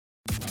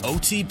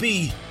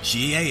OTB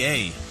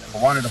GAA.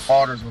 One of the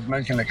fathers was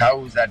milking the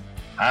cows at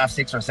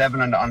 6:30 or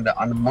 7 on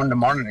the Monday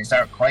morning. They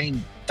started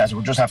crying that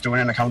we just have to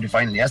win in the county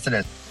final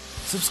yesterday.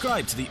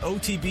 Subscribe to the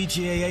OTB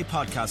GAA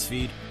podcast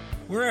feed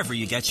wherever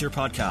you get your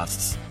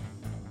podcasts.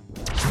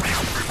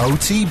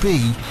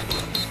 OTB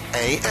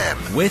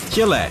AM with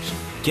Gillette.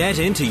 Get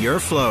into your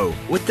flow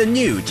with the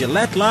new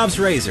Gillette Labs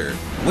Razor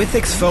with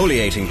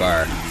exfoliating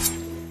bar.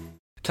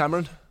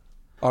 Cameron,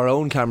 our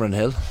own Cameron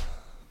Hill.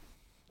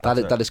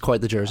 That is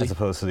quite the jersey. As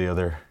opposed to the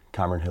other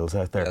Cameron Hills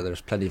out there. Yeah,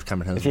 there's plenty of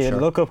Cameron Hills. If you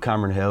look up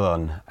Cameron Hill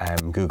on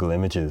Google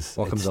Images,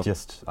 what comes up?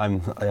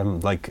 I'm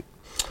like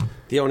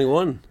the only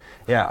one.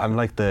 Yeah, I'm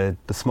like the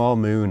small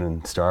moon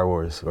in Star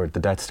Wars, or the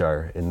Death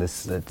Star. In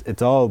this,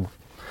 it's all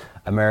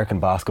American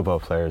basketball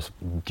players,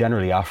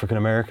 generally African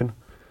American.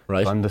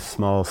 Right. I'm the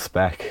small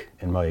speck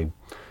in my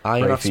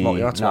you're not small.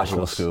 You're not small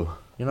national school.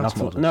 You're not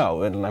small.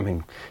 No, I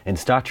mean in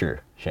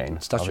stature, Shane.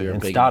 Stature, you're in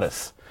big.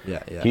 Status.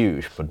 Yeah.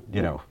 Huge, but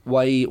you know.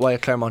 Why a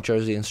Claremont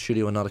jersey in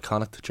studio and not a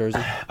Connacht jersey?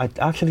 I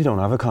actually don't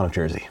have a Connacht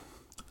jersey.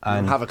 You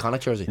don't have a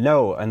Connacht jersey?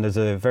 No, and there's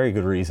a very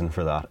good reason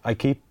for that. I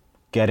keep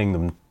getting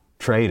them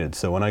traded,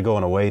 so when I go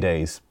on away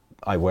days,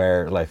 I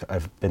wear, like,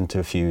 I've been to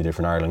a few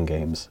different Ireland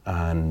games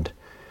and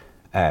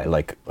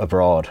like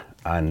abroad,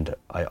 and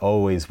I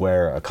always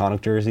wear a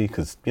Connacht jersey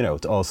because, you know,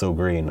 it's also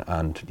green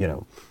and, you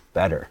know,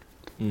 better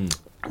than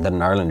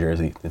an Ireland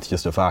jersey. It's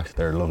just a fact.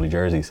 They're lovely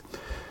jerseys.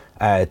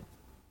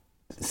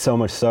 So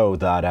much so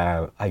that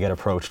I get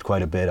approached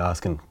quite a bit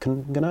asking,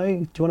 do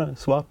you want to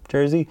swap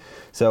jersey?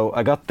 So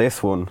I got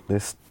this one,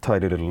 this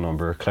tidy little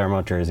number,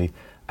 Claremont jersey,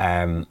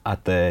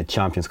 at the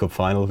Champions Cup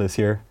final this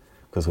year,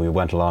 because we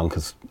went along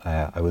because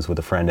I was with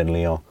a friend in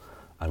Lyon,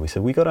 and we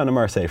said, we go down to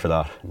Marseille for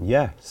that. And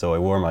yeah, so I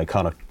wore my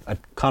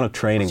Connacht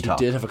training top.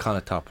 You did have a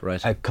Connacht top,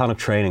 right? A Connacht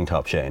training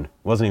top, Shane. It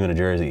wasn't even a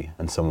jersey,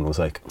 and someone was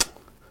like,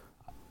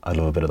 I'd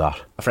love a bit of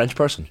that. A French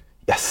person?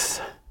 Yes.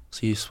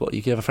 So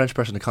you gave a French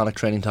person a Connacht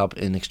training top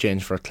in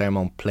exchange for a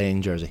Claremont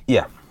playing jersey?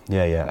 Yeah.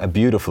 A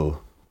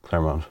beautiful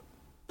Claremont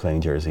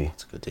playing jersey.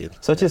 That's a good deal.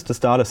 So it's just the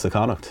status of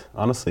Connacht,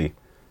 honestly,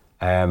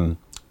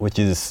 which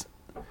is,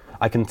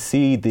 I can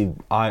see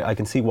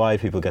why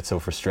people get so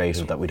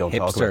frustrated that we don't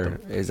talk about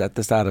them. Is that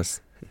the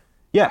status?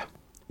 Yeah,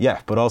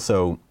 but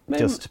also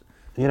just,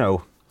 you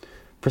know,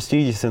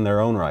 prestigious in their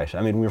own right.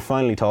 I mean, we're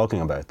finally talking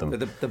about them.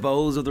 The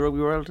Bows of the rugby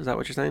world, is that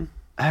what you're saying?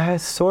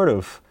 Sort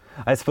of.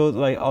 I suppose,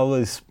 like,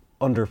 always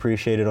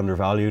underappreciated,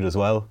 undervalued as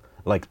well.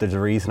 Like, there's a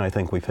reason I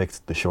think we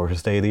picked the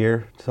shortest day of the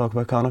year to talk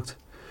about Connacht,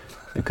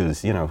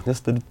 because, you know,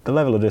 just the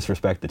level of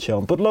disrespect that's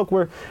shown. But look,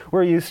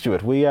 we're used to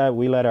it. We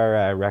let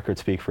our record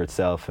speak for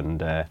itself,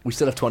 and we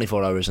still have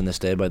 24 hours in this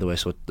day, by the way.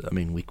 So I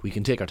mean, we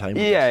can take our time.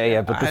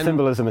 Yeah. But the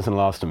symbolism isn't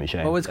lost to me,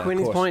 Shane. What was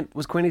Queenie's point?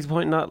 Was Queenie's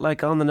point not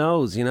like on the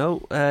nose? You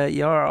know,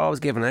 you're always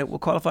giving out. We'll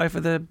qualify for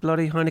the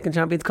bloody Heineken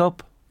Champions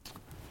Cup.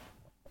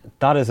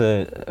 That is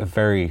a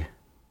very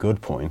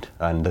good point,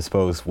 and I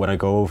suppose when I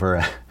go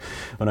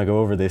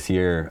over this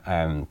year,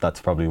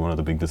 that's probably one of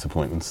the big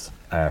disappointments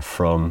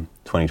from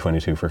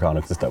 2022 for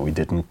Connacht, is that we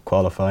didn't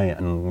qualify,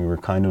 and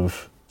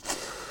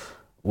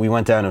we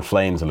went down in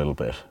flames a little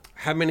bit.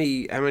 How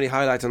many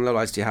highlights and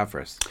lowlights do you have for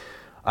us?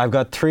 I've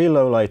got 3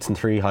 lowlights and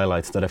 3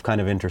 highlights that I've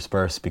kind of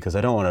interspersed, because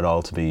I don't want it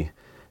all to be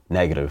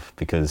negative,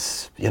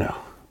 because, you know,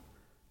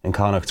 in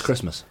Connacht, it's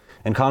Christmas.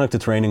 In Connacht,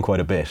 it's raining quite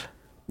a bit.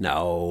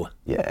 No.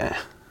 Yeah.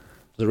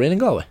 Is it raining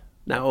Galway?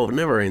 No, it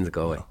never rains at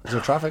Galway. Is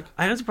there traffic?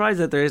 I am surprised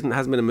that there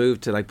hasn't been a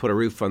move to, like, put a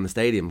roof on the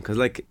stadium, because,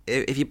 like,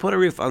 if you put a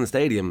roof on the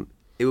stadium,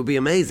 it would be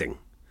amazing,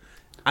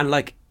 and,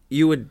 like,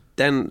 it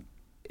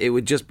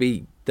would just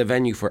be the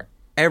venue for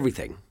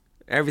everything.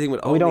 Everything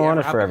would. We don't want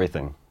it happen for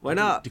everything. Why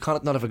not? Do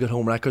Connacht not have a good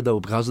home record though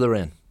because of the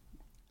rain?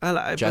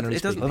 Generally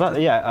it doesn't. Well,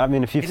 I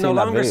mean, if you've seen that video, it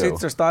no longer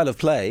suits their style of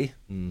play.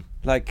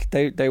 Like,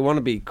 they want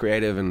to be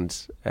creative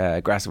and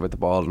aggressive with the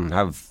ball and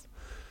have,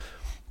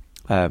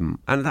 and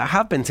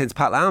have been since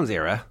Pat Lam's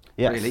era.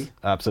 Yes, really,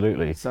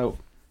 absolutely. So,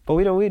 but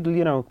we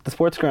you know, the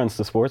sports ground's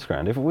the sports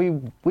ground. If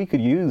we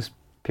could use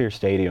Pearse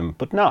Stadium,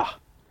 but no,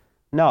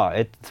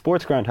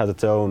 sports ground has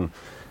its own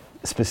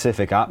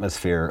specific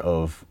atmosphere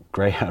of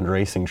greyhound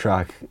racing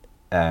track,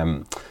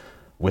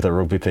 with a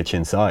rugby pitch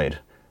inside.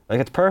 Like,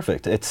 it's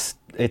perfect.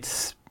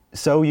 It's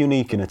so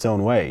unique in its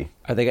own way.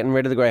 Are they getting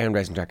rid of the greyhound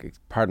racing track?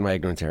 Pardon my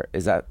ignorance here.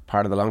 Is that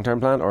part of the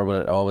long-term plan, or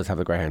will it always have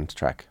a greyhound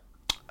track?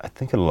 I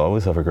think it'll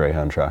always have a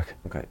greyhound track.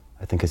 Okay.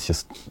 I think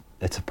it's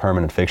a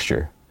permanent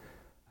fixture.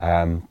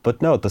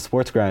 But no, the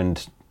sports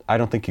ground, I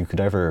don't think you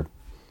could ever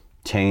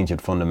change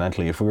it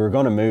fundamentally. If we were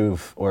going to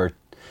move or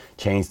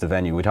change the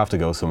venue, we'd have to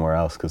go somewhere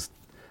else, because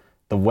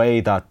the way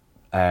that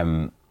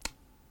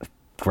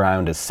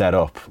ground is set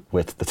up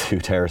with the 2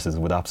 terraces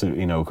with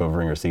absolutely no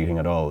covering or seating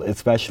at all, it's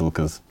special,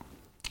 because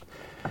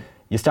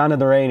you stand in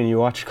the rain and you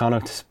watch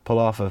Connacht pull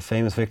off a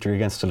famous victory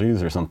against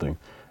Toulouse or something.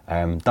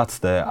 That's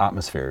the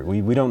atmosphere.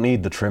 We don't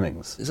need the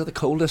trimmings. Is that the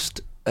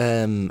coldest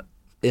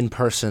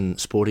in-person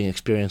sporting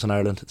experience in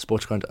Ireland?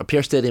 Sports ground.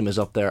 Pearse Stadium is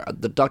up there.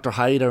 The Dr.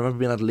 Hyde, I remember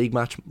being at a league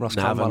match,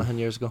 Roscommon Monaghan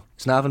years ago.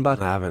 Is Navan bad?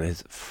 Navan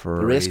is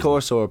freezing. The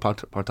racecourse or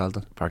Park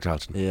Talton? Park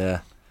Talton. Yeah.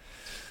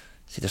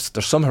 See,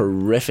 there's some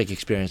horrific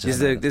experiences.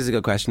 This is a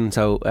good question.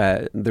 So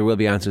there will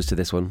be answers to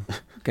this one.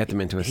 Get them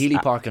into us. Healy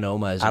Park in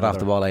Omagh is at Off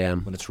the Ball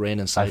AM. When it's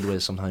raining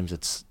sideways, sometimes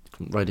it's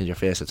right in your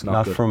face. It's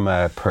not good. From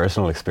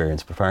personal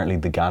experience, but apparently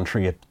the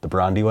gantry at the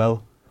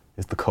Brandywell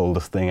is the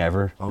coldest thing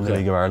ever in the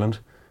League of Ireland,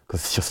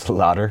 because it's just a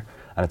ladder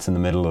and it's in the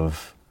middle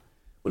of.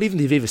 Well, even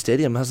the Aviva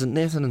Stadium, hasn't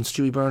Nathan and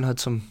Stewie Byrne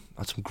had some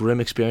grim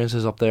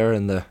experiences up there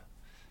in the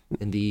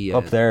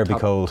up there top be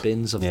cold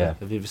bins of the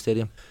Aviva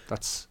Stadium.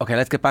 That's okay.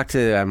 Let's get back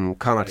to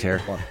Connacht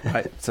here.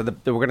 Right, so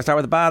we're going to start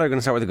with the bad, or we're going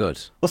to start with the good?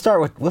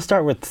 We'll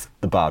start with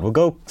the bad. We'll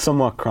go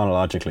somewhat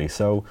chronologically.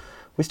 So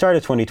we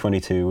started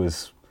 2022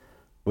 as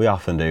we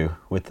often do,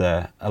 with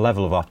a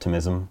level of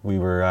optimism. We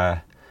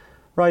were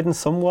riding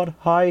somewhat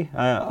high.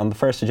 On the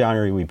 1st of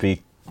January we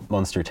beat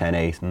Munster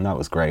 10-8, and that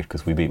was great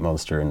because we beat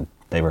Munster and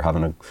they were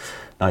having a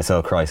nice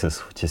old crisis,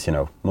 which is,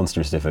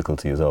 Munster's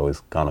difficulty is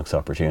always Connacht's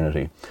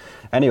opportunity.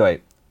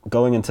 Anyway,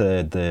 going into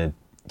the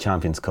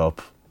Champions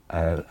Cup,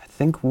 I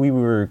think we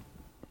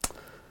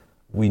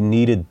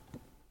needed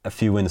a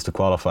few wins to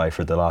qualify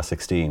for the last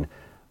 16,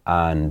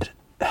 and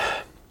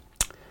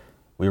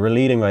we were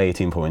leading by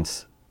 18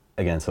 points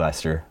against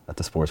Leicester at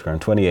the Sports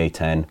Ground,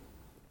 28-10.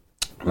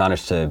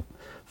 Managed to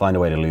find a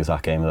way to lose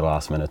that game at the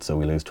last minute, so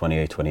we lose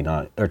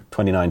 28-29 or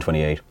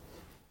 29-28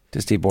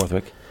 to Steve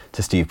Borthwick.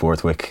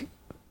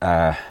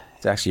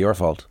 It's actually your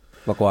fault.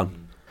 Look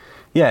on.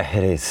 Yeah,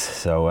 it is.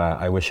 So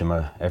I wish him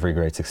every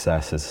great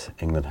success as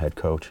England head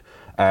coach.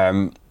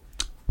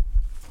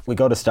 We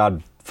go to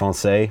Stade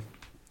Francais.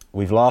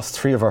 We've lost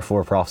 3 of our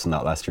 4 props in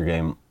that Leicester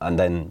game, and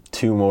then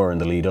 2 more in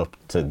the lead up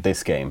to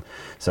this game.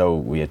 So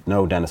we had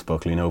no Dennis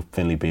Buckley, no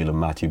Finlay Bealham,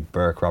 Matthew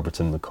Burke,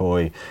 Robertson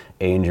McCoy,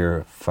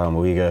 Ainger,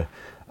 Famuyiga.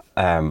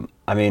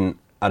 I mean,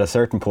 at a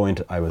certain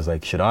point, I was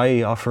like, should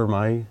I offer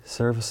my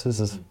services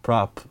as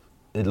prop?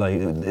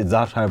 Is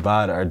that how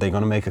bad? Are they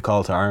going to make a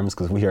call to arms?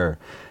 Because we are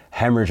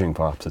hemorrhaging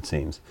props, it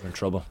seems. We're in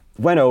trouble.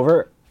 Went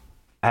over.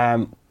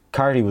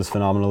 Carty was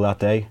phenomenal that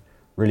day.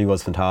 Really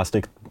was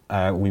fantastic.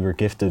 We were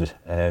gifted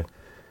a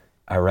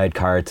red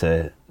card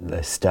to the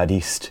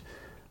Stadiste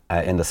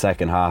in the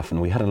second half,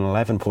 and we had an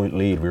 11-point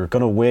lead. We were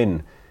going to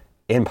win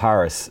in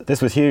Paris.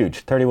 This was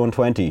huge,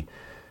 31-20.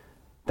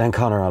 Then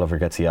Conor Oliver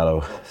gets a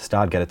yellow.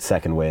 Stade get its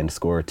second win,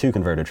 score 2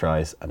 converted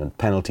tries and a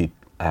penalty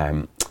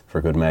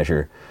for good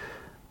measure,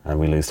 and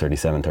we lose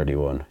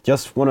 37-31.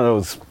 Just one of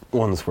those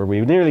ones where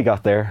we nearly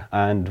got there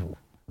and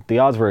the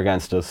odds were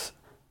against us,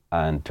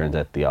 and turns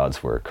out the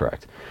odds were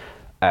correct.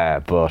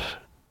 But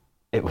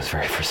it was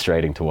very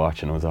frustrating to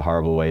watch, and it was a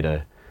horrible way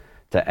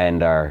to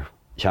end our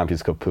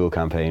Champions Cup pool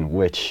campaign,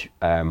 which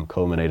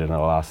culminated in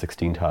a last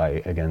 16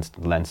 tie against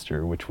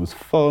Leinster, which was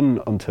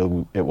fun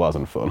until it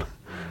wasn't fun.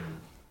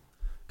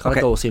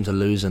 Connacht always seem to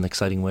lose in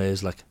exciting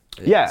ways,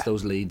 it's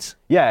those leads.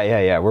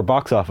 Yeah. We're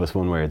box office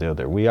one way or the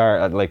other. We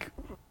are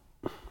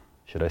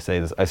should I say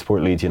this? I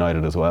support Leeds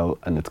United as well,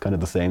 and it's kind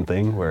of the same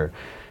thing where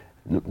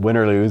win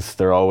or lose,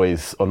 they're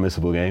always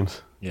unmissable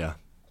games. Yeah,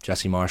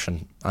 Jesse Marsh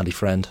and Andy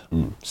Friend,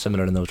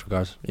 similar in those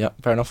regards. Yeah,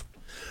 fair enough.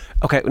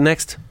 Okay,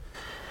 next.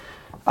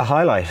 A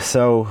highlight.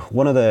 So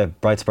one of the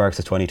bright sparks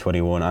of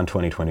 2021 and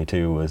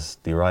 2022 was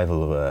the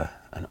arrival of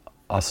an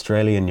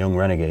Australian young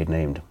renegade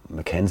named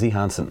Mackenzie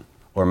Hansen,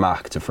 or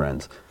Mac to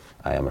friends.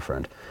 I am a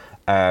friend.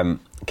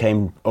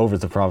 Came over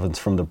to the province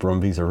from the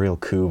Brumbies, a real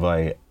coup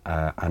by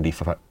Andy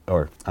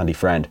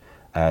Friend,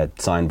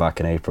 signed back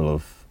in April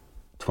of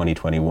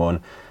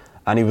 2021,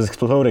 and he was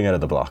exploding out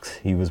of the blocks.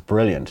 He was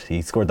brilliant.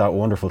 He scored that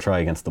wonderful try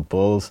against the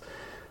Bulls,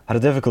 had a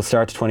difficult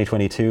start to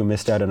 2022,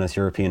 missed out on his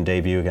European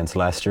debut against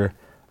Leicester,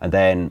 and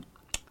then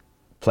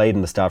played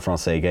in the Stade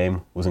Francais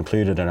game, was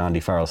included in Andy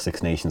Farrell's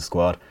Six Nations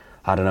squad,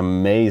 had an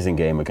amazing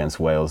game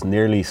against Wales,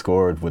 nearly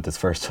scored with his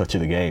first touch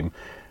of the game,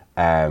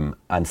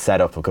 and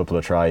set up a couple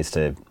of tries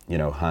to,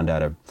 hand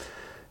out a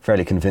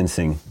fairly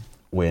convincing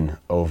win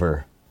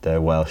over the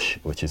Welsh,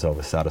 which is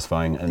always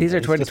satisfying. And these are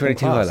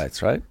 2022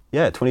 highlights, right?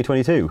 Yeah,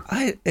 2022.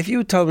 If you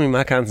had told me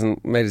Mac Hansen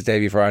made his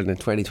debut for Ireland in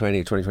 2020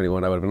 or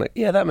 2021, I would have been like,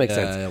 yeah, that makes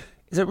sense. Yeah.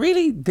 Is it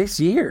really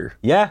this year?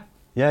 Yeah.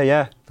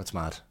 That's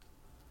mad.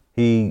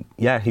 He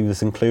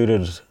was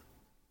included.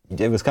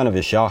 It was kind of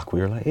a shock.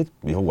 We were like,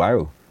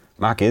 wow,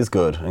 Mac is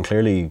good, and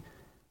clearly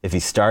if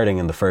he's starting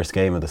in the first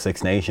game of the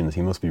Six Nations,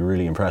 he must be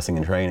really impressing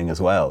in training as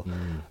well.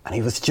 And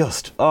he was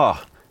just,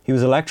 he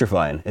was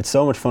electrifying. It's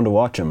so much fun to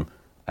watch him.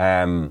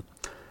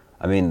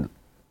 I mean,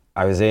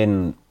 I was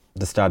in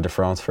the Stade de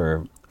France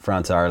for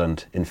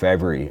France-Ireland in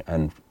February,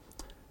 and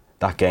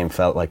that game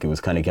felt like it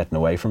was kind of getting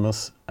away from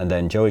us. And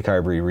then Joey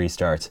Carberry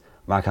restarts,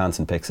 Mac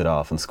Hansen picks it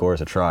off and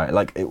scores a try.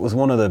 It was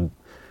one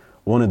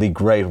of the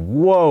great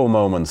whoa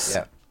moments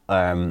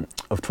of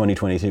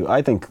 2022,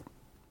 I think,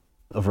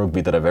 of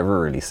rugby that I've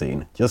ever really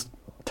seen. Just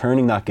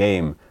turning that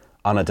game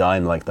on a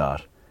dime like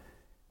that.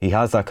 He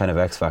has that kind of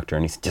X factor,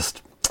 and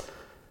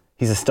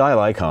he's a style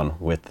icon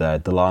with the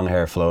long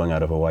hair flowing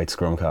out of a white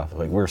scrum cap.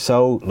 We're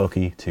so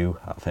lucky to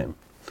have him.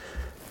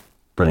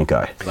 Brilliant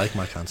guy. I like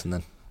Mike Hansen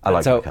then. I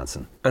like Mike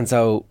Hansen. And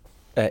so,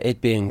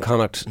 it being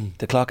Connacht,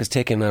 the clock is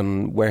ticking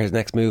on where his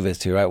next move is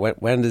to,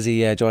 right? When does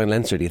he join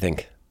Leinster, do you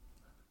think?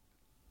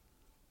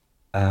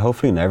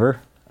 Hopefully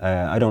never.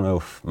 I don't know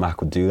if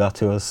Mac would do that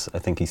to us. I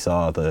think he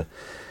saw the...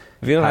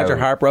 Have you not had your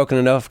heart broken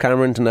enough,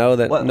 Cameron, to know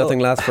that nothing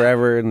lasts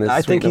forever in this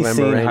I think he's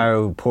November seen rain?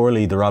 how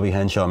poorly the Robbie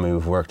Henshaw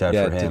move worked out for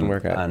him. It didn't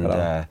work out and at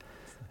all.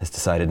 has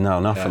decided, no,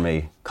 not for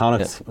me.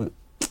 Connacht's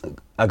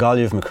a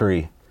Gallia of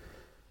McCree,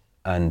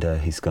 and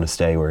he's going to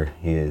stay where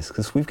he is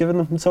because we've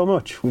given him so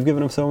much.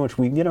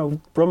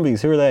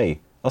 Brumbies, who are they?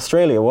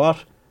 Australia,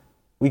 what?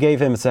 We gave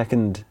him a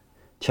second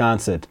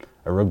chance at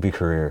a rugby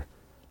career,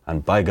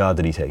 and by God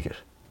did he take it.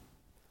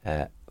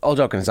 All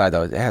joking aside,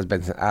 though, it has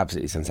been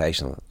absolutely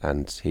sensational,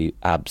 and he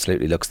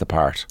absolutely looks the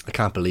part. I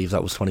can't believe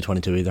that was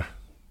 2022 either.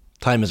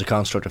 Time is a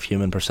construct of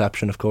human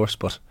perception, of course,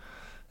 but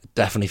it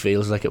definitely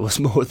feels like it was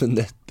more than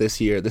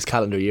this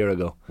calendar year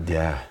ago.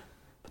 Yeah.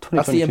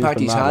 That's the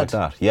impact he's had. Like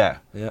that. Yeah.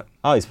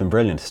 Oh, he's been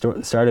brilliant.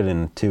 Started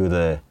in 2 of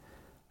the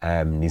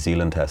New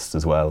Zealand tests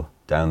as well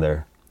down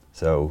there.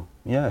 So,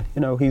 yeah,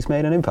 he's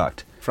made an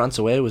impact. France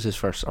away was his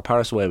first, or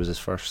Paris away was his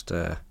first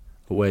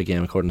away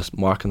game, according to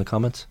Mark in the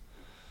comments.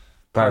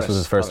 Paris was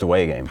his first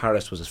away game.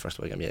 Paris was his first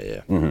away game,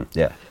 yeah. Mm-hmm,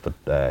 yeah,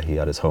 but he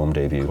had his home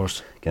debut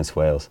against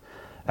Wales.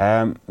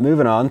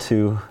 Moving on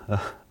to the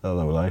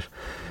low light.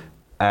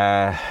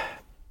 I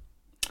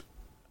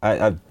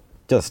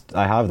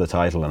have the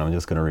title and I'm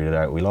just going to read it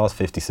out. We lost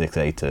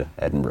 56-8 to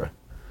Edinburgh.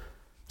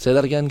 Say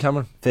that again,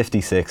 Cameron.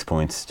 56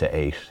 points to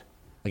 8.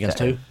 Against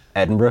who?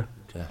 Edinburgh.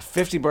 Okay.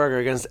 50 burger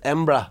against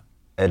Edinburgh.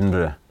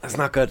 That's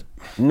not good.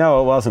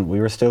 No, it wasn't.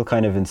 We were still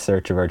kind of in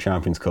search of our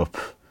Champions Cup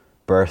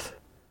berth.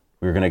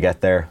 We were going to get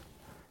there.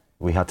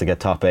 We had to get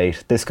top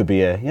 8. This could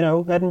be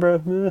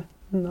Edinburgh,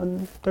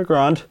 they're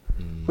grand.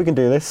 We can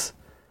do this.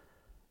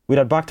 We'd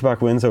had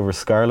back-to-back wins over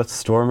Scarlets,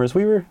 Stormers.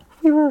 We were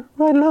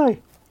riding high.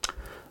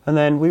 And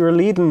then we were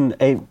leading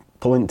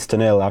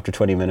 8-0 after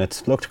 20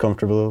 minutes. Looked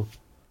comfortable.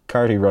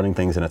 Carty running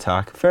things in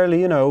attack.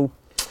 Fairly,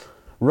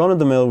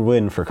 run-of-the-mill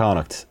win for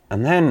Connacht.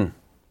 And then,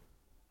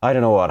 I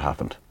don't know what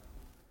happened.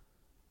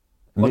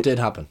 What did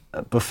happen?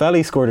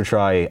 Buffelli scored a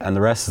try and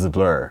the rest is a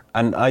blur.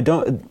 And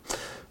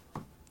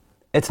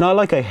it's not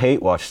like I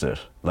hate watched it.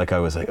 Like I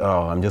was like,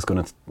 oh, I'm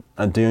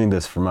doing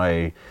this for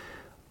my,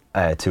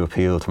 to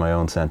appeal to my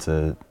own sense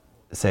of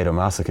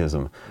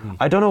sadomasochism.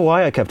 I don't know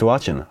why I kept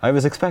watching. I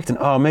was expecting,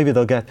 maybe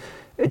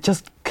it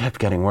just kept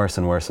getting worse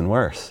and worse and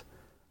worse.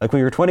 Like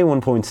we were 21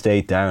 points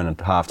stayed down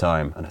at half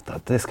time and I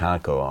thought, this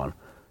can't go on.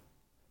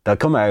 They'll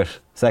come out,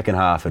 second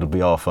half, it'll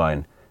be all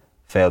fine.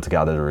 Failed to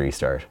gather the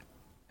restart.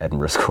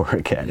 Edinburgh score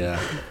again. Yeah.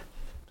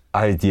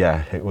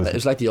 It was. It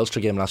was like the Ulster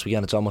game last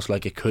weekend. It's almost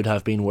like it could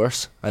have been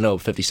worse. I know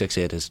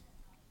 56-8 is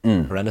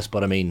horrendous,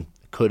 but I mean,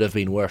 it could have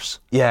been worse.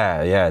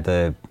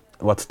 Yeah.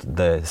 What's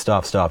the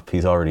stop?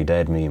 He's already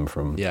dead meme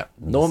from. Yeah.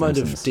 No amount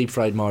of deep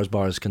fried Mars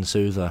bars can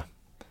soothe a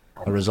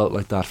result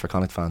like that for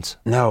Connacht fans.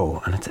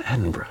 No, and it's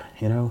Edinburgh.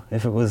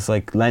 If it was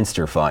like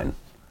Leinster, fine.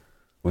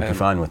 We'd be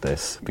fine with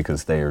this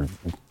because they are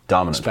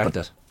dominant. Expect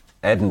it.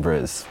 Edinburgh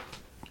is.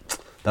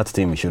 That's a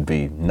team we should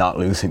be not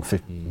losing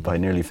by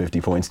nearly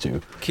 50 points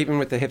to. Keeping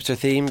with the hipster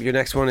theme, your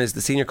next one is the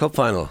Senior Cup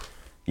final.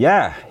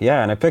 Yeah,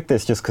 and I picked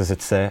this just because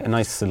it's a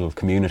nice little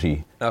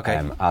community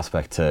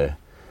aspect to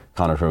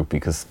Connacht Rugby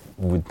because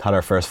we had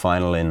our first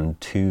final in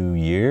 2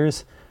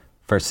 years,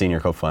 first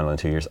Senior Cup final in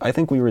 2 years. I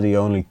think we were the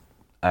only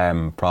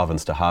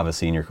province to have a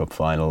Senior Cup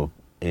final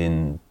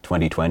in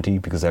 2020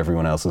 because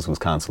everyone else's was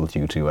cancelled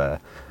due to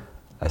a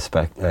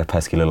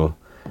pesky little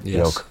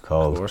yoke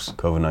called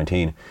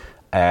COVID-19.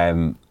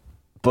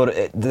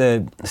 But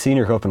the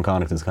Senior Cup in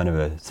Connacht is kind of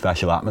a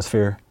special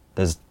atmosphere.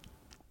 There's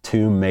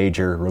 2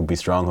 major rugby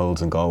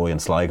strongholds in Galway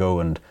and Sligo,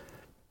 and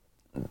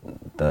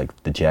the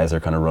Jazz are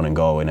kind of running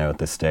Galway now at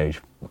this stage.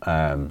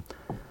 The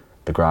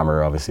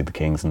Grammar, obviously the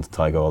Kings and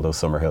Sligo, although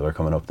Summerhill are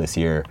coming up this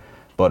year.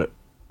 But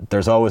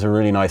there's always a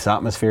really nice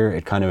atmosphere.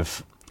 It kind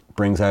of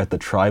brings out the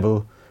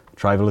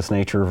tribalist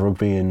nature of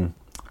rugby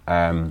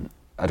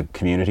at a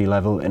community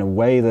level in a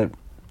way that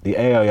the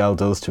AIL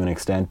does to an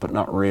extent, but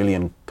not really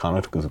in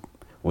Connacht because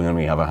we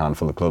only have a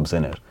handful of clubs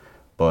in it.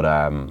 But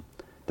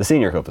the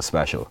Senior Cup is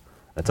special.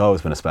 It's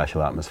always been a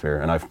special atmosphere,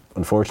 and I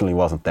unfortunately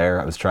wasn't there.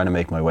 I was trying to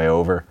make my way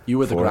over. You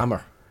were the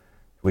Grammar?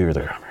 We were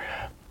the Grammar,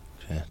 yeah.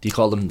 Okay. Do you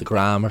call them the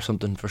Gram or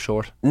something for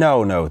short?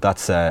 No,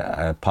 that's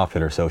a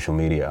popular social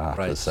media app,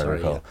 as I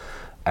recall.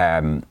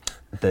 Yeah.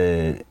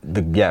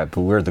 But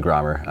we're the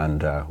Grammar,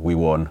 and we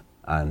won,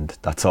 and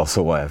that's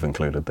also why I've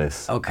included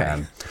this.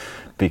 Okay.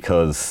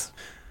 Because,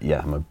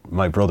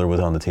 my brother was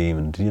on the team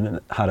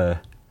and had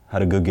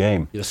a good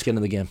game. You had skin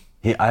in the game.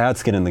 I had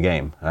skin in the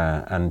game,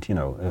 and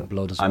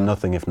blood as well. I'm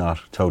nothing if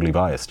not totally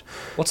biased.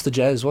 What's the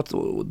Jazz? What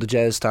the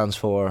Jazz stands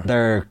for?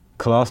 They're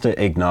Colosta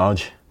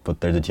Ignáge, but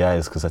they're the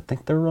Jazz because I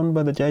think they're run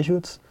by the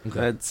Jesuits.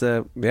 Okay. It's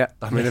if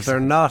they're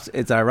not,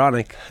 it's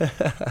ironic.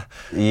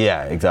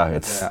 Yeah, exactly.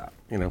 It's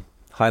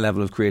high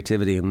level of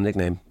creativity in the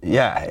nickname.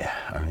 Yeah.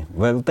 I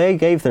mean, they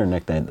gave their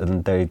nickname,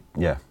 and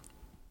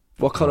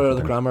What colour are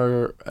the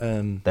Grammar?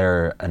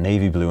 They're a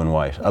navy blue and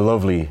white. A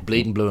lovely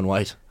bleeding blue and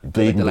white.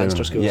 Bleeding the blue.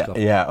 Leinster Schools Cup.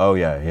 Yeah.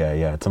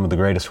 Some of the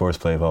greatest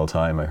horseplay of all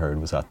time, I heard,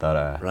 was at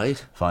that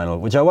right final,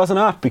 which I wasn't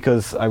at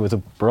because I was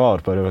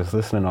abroad, but I was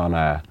listening on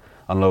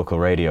on local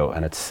radio,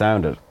 and it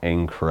sounded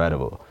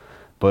incredible.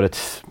 But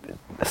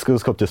the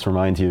Schools Cup just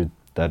reminds you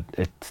that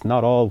it's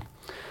not all.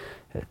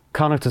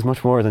 Connacht is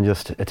much more than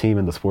just a team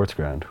in the sports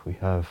ground. We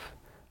have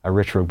a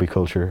rich rugby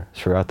culture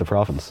throughout the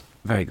province.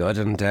 Very good,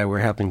 and we're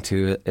helping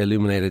to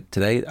illuminate it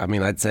today. I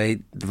mean, I'd say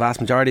the vast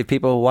majority of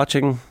people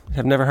watching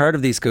have never heard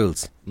of these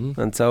schools,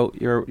 and so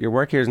your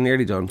work here is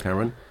nearly done,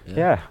 Cameron.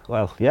 Yeah,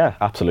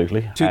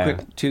 absolutely.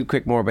 Two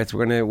quick more bits.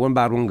 We're going to one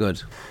bad, one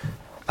good.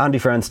 Andy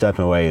Friend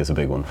stepping away is a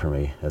big one for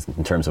me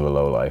in terms of a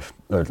low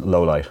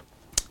light.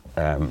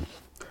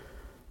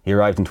 He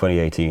arrived in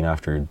 2018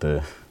 after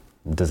the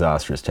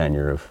disastrous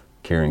tenure of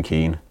Kieran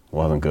Keane.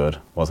 Wasn't good,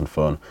 wasn't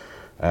fun.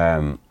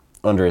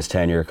 Under his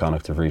tenure,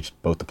 Connacht have reached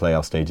both the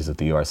playoff stages of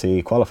the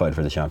URC, qualified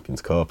for the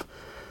Champions Cup.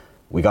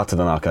 We got to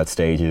the knockout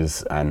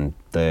stages, and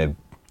the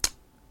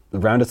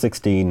round of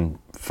 16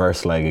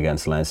 first leg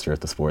against Leinster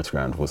at the Sports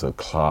Ground was a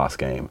class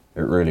game.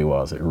 It really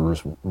was. It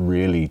was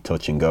really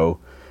touch and go.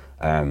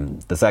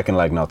 The second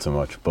leg, not so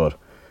much, but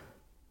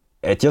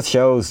it just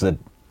shows that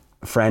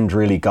Friend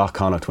really got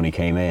Connacht when he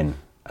came in.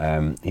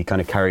 He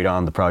kind of carried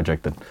on the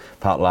project that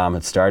Pat Lam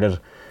had started.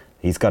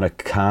 He's got a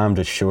calmed,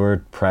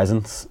 assured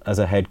presence as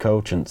a head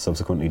coach and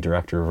subsequently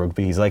director of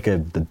rugby. He's like the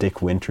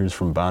Dick Winters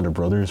from Band of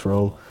Brothers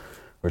role,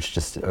 where it's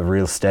just a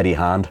real steady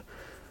hand.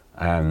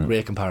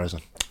 Great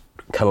comparison.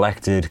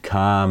 Collected,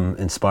 calm,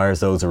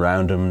 inspires those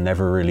around him.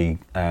 Never really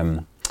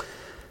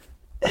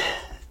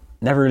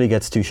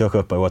gets too shook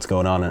up by what's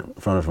going on in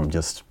front of him.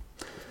 Just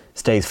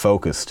stays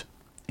focused,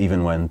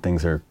 even when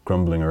things are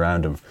crumbling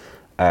around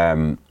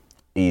him.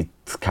 He's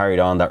carried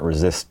on that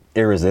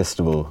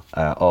irresistible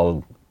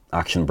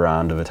all-action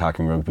brand of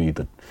attacking rugby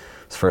that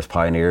was first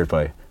pioneered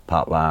by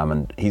Pat Lam,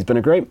 and he's been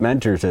a great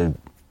mentor to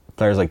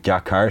players like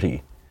Jack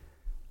Carty.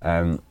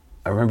 I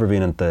remember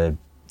being at the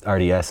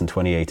RDS in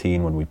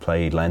 2018 when we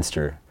played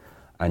Leinster,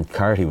 and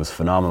Carty was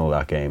phenomenal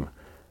that game,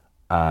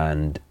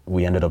 and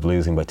we ended up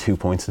losing by 2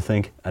 points, I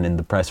think, and in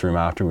the press room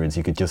afterwards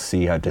you could just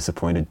see how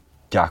disappointed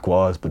Jack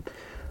was, but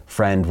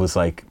Friend was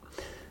like,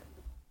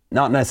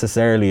 not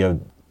necessarily a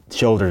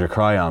shoulder to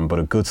cry on, but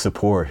a good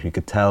support. You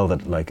could tell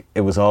that like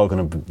it was all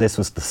going to, this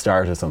was the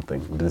start of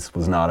something. This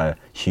was not a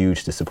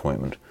huge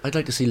disappointment. I'd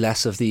like to see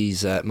less of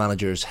these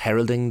managers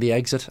heralding the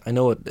exit. I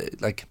know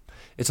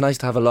it's nice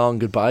to have a long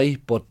goodbye,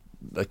 but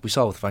like we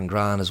saw with Van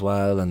Graan as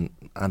well and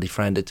Andy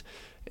Friend, it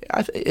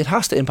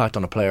has to impact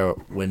on a player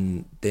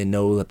when they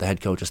know that the head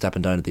coach is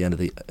stepping down at the end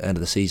of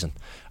the season.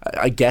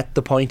 I get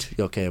the point.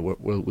 Okay,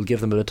 we'll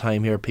give them a bit of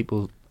time here.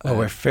 People.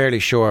 We're fairly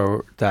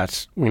sure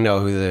that we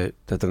know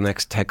that the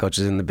next head coach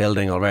is in the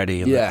building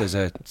already, and that there's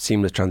a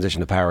seamless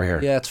transition of power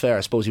here. Yeah, it's fair.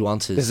 I suppose he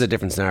wants his. This is a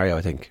different scenario,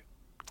 I think.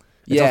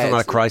 It's also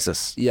not a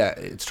crisis. Yeah,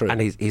 it's true.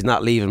 And he's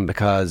not leaving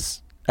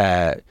because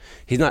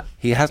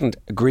he hasn't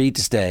agreed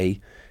to stay,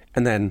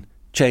 and then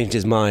changed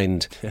his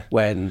mind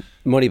when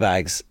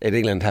moneybags in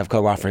England have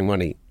come offering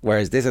money.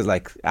 Whereas this is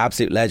like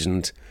absolute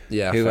legend,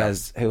 who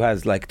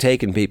has like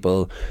taken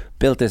people,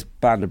 built this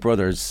Band of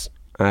Brothers,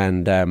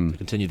 and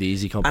continue the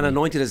easy company and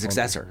anointed a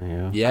successor.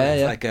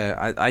 Yeah. Like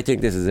I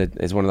think this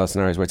is one of those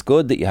scenarios where it's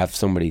good that you have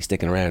somebody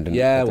sticking around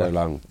and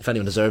long. If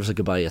anyone deserves a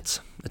goodbye, it's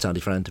Andy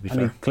Friend, to be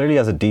fair. He clearly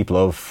has a deep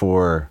love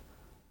for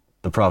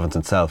the province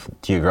itself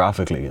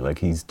geographically. Like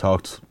he's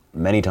talked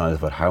many times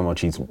about how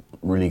much he's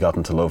really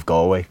gotten to love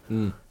Galway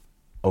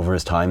over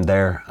his time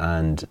there,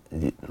 and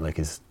like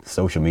his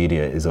social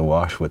media is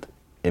awash with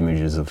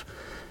images of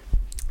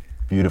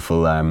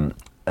beautiful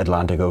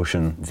Atlantic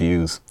Ocean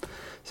views.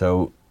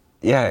 So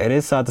yeah, it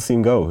is sad to see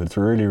him go. It's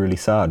really, really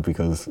sad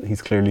because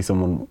he's clearly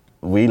someone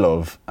we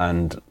love,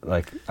 and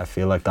like I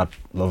feel like that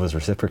love is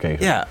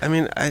reciprocated. Yeah, I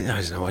mean, I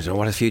don't know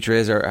what his future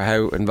is or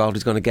how involved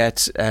he's going to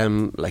get.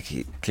 Like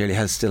he clearly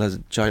still has a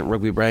giant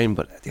rugby brain,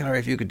 but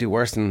if you could do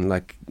worse than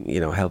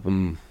help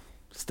him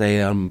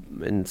stay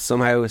and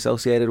somehow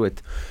associated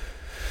with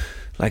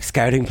like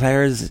scouting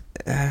players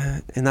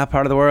in that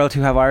part of the world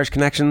who have Irish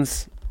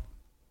connections.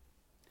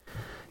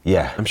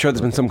 Yeah, I'm sure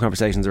there's been some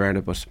conversations around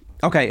it, but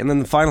okay. And then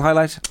the final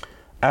highlight.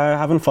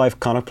 Having 5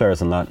 Connacht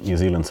players on that New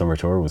Zealand summer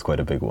tour was quite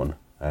a big one.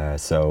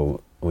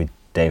 So we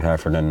Dave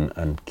Heffernan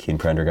and Cian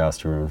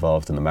Prendergast were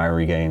involved in the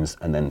Maori games,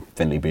 and then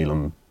Finlay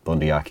Bealham,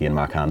 Bundy Aki and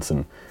Mac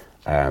Hansen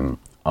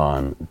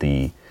on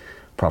the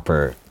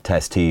proper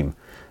test team.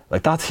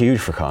 Like that's huge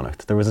for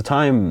Connacht. There was a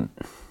time,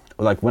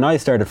 like when I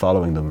started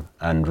following them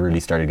and really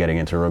started getting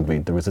into rugby,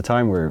 there was a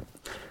time where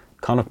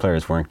Connacht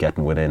players weren't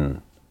getting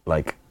within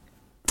like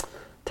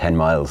 10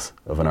 miles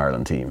of an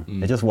Ireland team.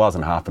 It just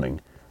wasn't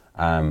happening.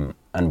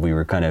 And we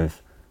were kind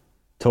of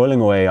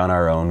toiling away on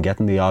our own,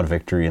 getting the odd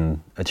victory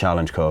in a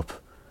Challenge Cup.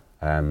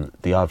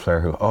 The odd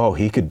player who,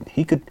 he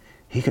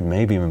could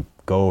maybe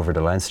go over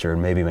to Leinster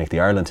and maybe make the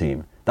Ireland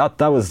team. That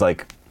was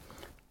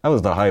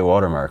the high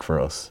watermark for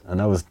us, and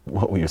that was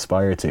what we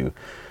aspired to.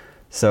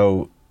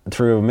 So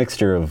through a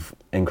mixture of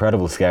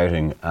incredible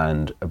scouting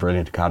and a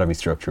brilliant academy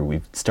structure,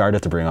 we've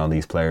started to bring on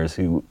these players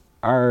who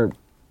are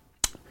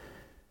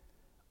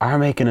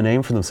making a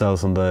name for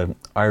themselves on the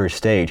Irish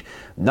stage.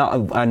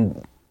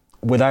 And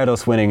without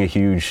us winning a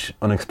huge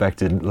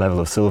unexpected level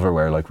of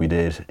silverware like we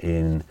did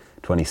in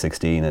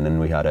 2016, and then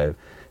we had a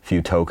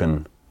few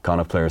token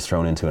Connacht players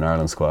thrown into an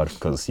Ireland squad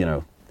because, you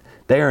know,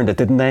 they earned it,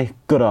 didn't they?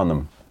 Good on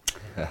them.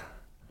 Yeah.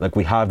 Like,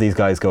 we have these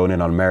guys going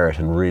in on merit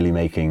and really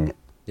making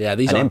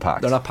these an are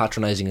impact. They're not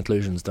patronising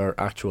inclusions, they're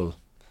actual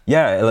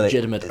like,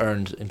 legitimate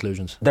earned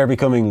inclusions. They're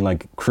becoming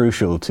like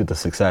crucial to the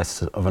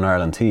success of an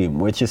Ireland team,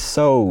 which is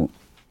so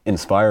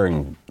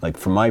inspiring, like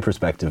from my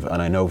perspective,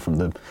 and I know from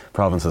the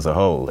province as a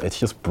whole. It's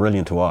just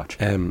brilliant to watch.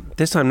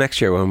 This time next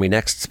year, when we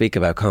next speak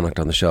about Connacht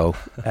on the show,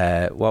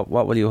 what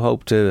will you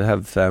hope to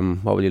have?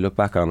 What will you look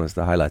back on as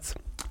the highlights?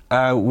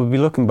 We'll be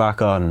looking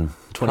back on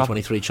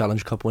 2023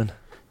 Challenge Cup win.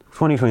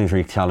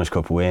 2023 Challenge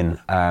Cup win.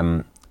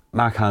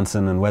 Mac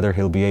Hansen, and whether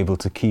he'll be able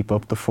to keep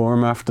up the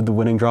form after the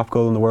winning drop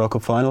goal in the World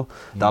Cup final.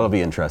 That'll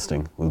be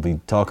interesting. We'll be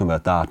talking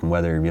about that and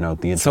whether, you know,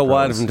 the so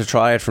wild of him to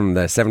try it from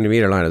the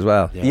 70-metre line as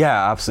well.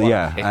 Yeah, absolutely.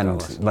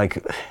 And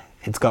like,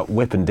 it's got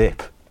whip and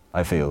dip,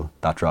 I feel,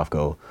 that drop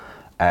goal.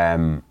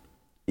 I'm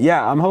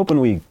hoping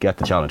we get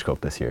the Challenge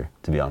Cup this year,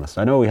 to be honest.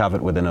 I know we have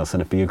it within us,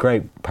 and it'd be a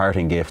great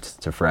parting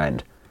gift to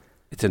friend.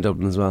 It's in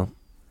Dublin as well.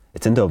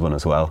 It's in Dublin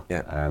as well.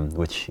 Yeah.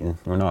 Which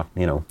we're not,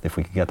 you know, if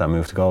we could get that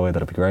move to Galway,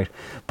 that'd be great.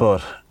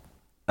 But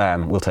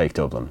we'll take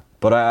Dublin.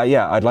 But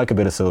I'd like a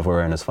bit of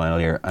silverware in his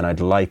final year, and I'd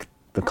like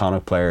the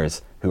Connacht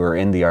players who are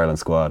in the Ireland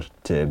squad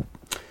to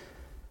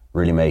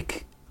really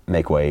make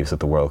waves at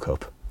the World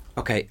Cup.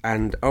 Okay,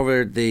 and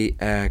over the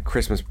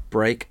Christmas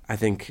break, I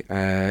think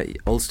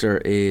Ulster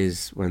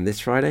is this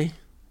Friday?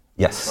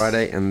 Yes.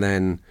 Friday, and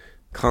then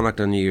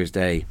Connacht on New Year's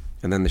Day,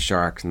 and then the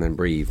Sharks, and then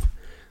Brive.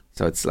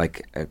 So it's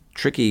like a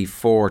tricky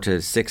 4 to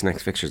 6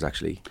 next fixtures,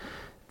 actually.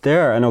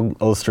 I know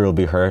Ulster will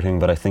be hurting,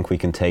 but I think we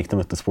can take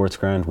them at the sports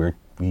ground.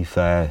 We've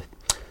a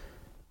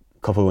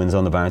couple of wins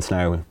on the bounce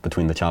now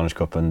between the Challenge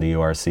Cup and the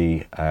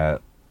URC.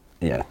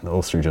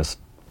 Ulster just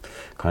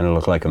kind of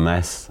look like a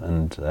mess,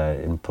 and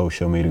in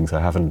post-show meetings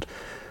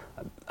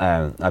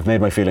I've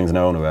made my feelings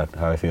known about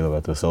how I feel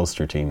about this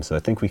Ulster team, so I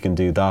think we can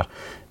do that.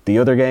 The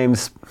other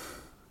games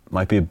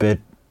might be a bit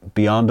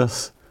beyond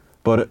us,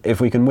 but if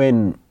we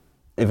can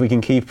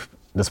keep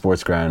the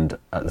sports ground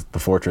as the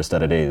fortress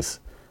that it is,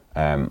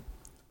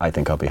 I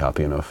think I'll be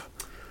happy enough.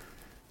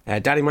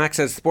 Daddy Mac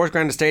says, sports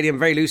ground and stadium,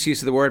 very loose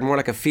use of the word, more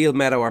like a field,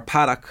 meadow or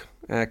paddock.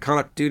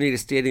 Connacht do need a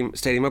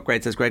stadium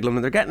upgrade, says Greg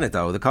Lumley. They're getting it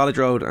though. The College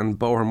Road and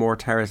Bohermore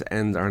Terrace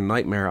ends are a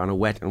nightmare on a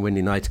wet and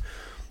windy night.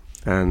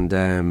 And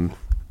there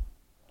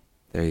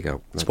you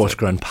go. That's sports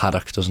ground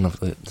paddock doesn't have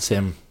the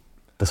same...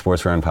 The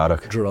sports ground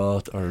paddock draw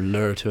or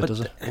lure to it,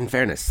 does it? In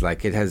fairness,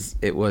 like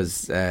it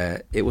was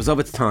of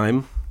its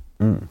time.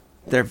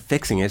 They're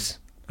fixing it,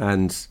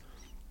 and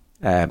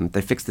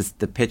they fixed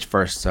the pitch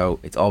first, so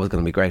it's always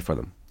going to be great for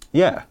them.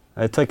 Yeah,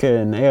 it's like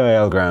an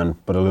AIL ground,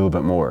 but a little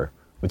bit more,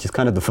 which is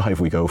kind of the vibe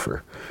we go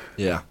for.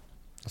 Yeah,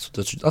 that's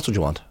what you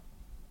want.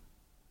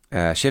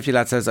 Shifty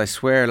Lad says, I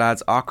swear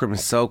lads, Aughrim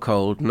is so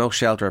cold, no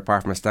shelter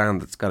apart from a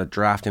stand that's got a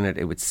draft in it,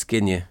 it would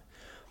skin you.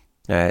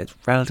 It's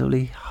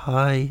relatively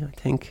high, I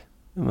think.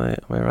 Am I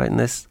right in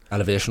this?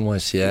 Elevation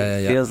wise, yeah.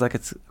 It feels like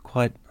it's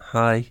quite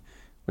high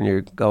when you're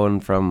going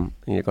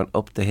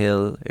up the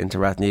hill into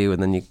Rathnew,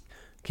 and then you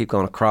keep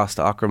going across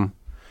to Aughrim.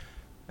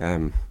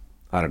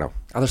 I don't know.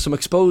 And there's some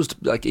exposed,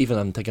 like even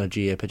I'm thinking of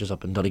GA pitches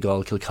up in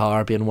Donegal,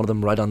 Kilcar being one of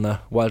them, right on the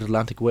Wild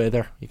Atlantic Way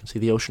there. You can see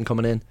the ocean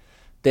coming in.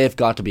 They've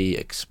got to be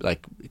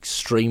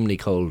extremely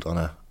cold on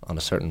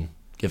a certain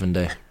given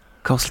day.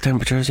 Coastal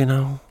temperatures,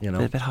 a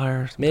bit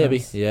higher. Sometimes.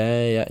 Maybe,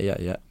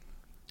 yeah.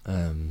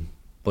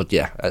 But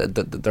yeah,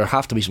 there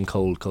have to be some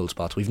cold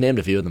spots. We've named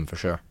a few of them for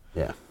sure.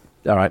 Yeah.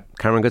 All right,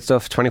 Cameron, good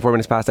stuff. 24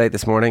 minutes past 8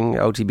 this morning.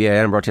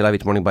 OTBAM brought to you live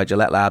this morning by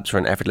Gillette Labs for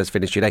an effortless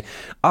finish to your day.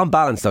 On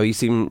balance, though, you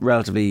seem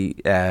relatively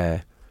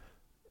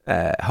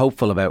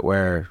hopeful about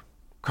where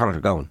Connacht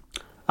are going.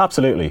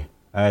 Absolutely.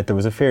 There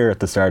was a fear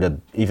at the start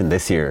of even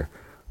this year.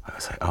 I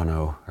was like, oh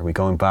no, are we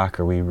going back?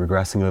 Are we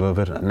regressing a little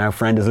bit? And now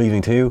Friend is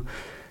leaving too.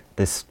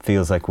 This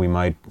feels like we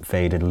might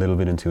fade a little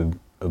bit into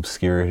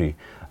obscurity.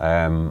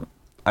 I'm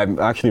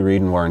actually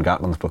reading Warren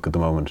Gatlin's book at the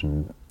moment,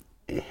 and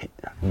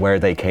where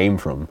they came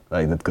from,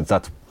 because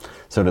that's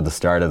sort of the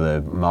start of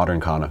the modern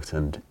Connacht,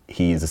 and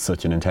he is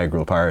such an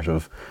integral part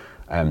of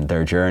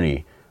their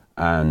journey.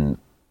 And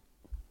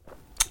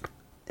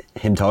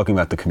him talking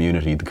about the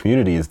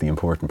community is the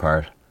important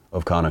part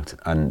of Connacht.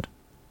 And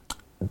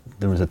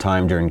there was a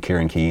time during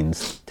Kieran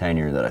Keane's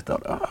tenure that I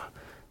thought,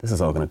 this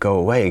is all going to go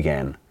away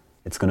again.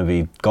 It's going to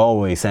be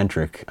Galway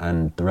centric,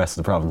 and the rest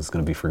of the province is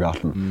going to be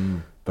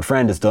forgotten. But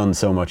Friend has done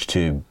so much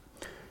to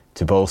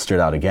bolster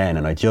that again,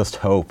 and I just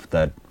hope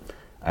that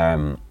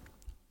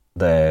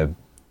the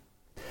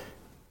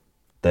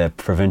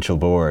provincial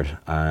board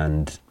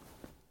and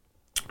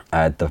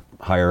the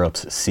higher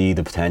ups see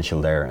the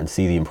potential there and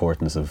see the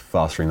importance of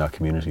fostering that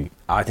community.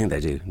 I think they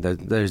do.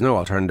 There's no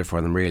alternative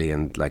for them really,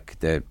 and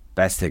the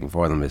best thing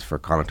for them is for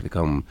Connacht to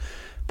become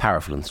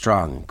powerful and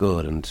strong and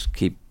good and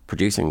keep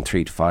producing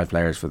 3 to 5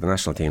 players for the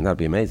national team. That'd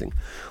be amazing.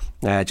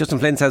 Justin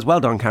Flynn says, well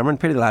done, Cameron.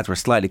 Pity the lads were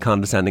slightly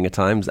condescending at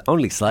times,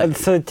 only slightly.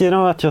 So do you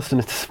know what, Justin?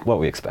 It's what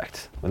we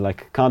expect.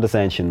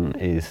 Condescension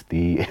is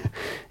the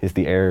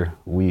air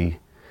we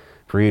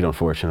breed,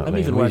 unfortunately. I'm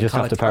even We wearing just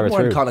have to power I'm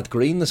wearing through. Connacht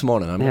green this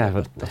morning.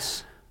 But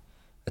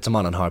It's a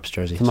Man and Harps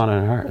jersey. it's a man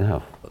in a heart.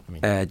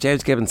 No.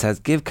 James Gibbons says,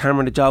 give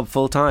Cameron a job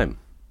full time.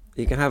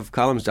 You can have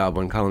Colm's job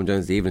on Colm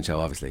Jones' The Evening Show,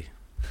 obviously.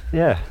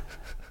 Yeah.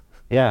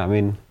 I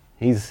mean,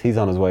 he's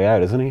on his way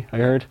out, isn't he? I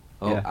heard.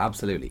 Oh,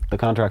 absolutely. The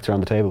contracts are on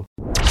the table.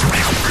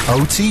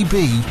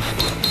 OTB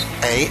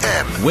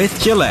AM. With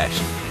Gillette.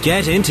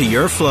 Get into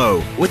your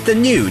flow with the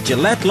new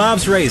Gillette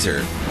Labs Razor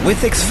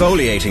with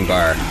exfoliating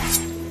bar.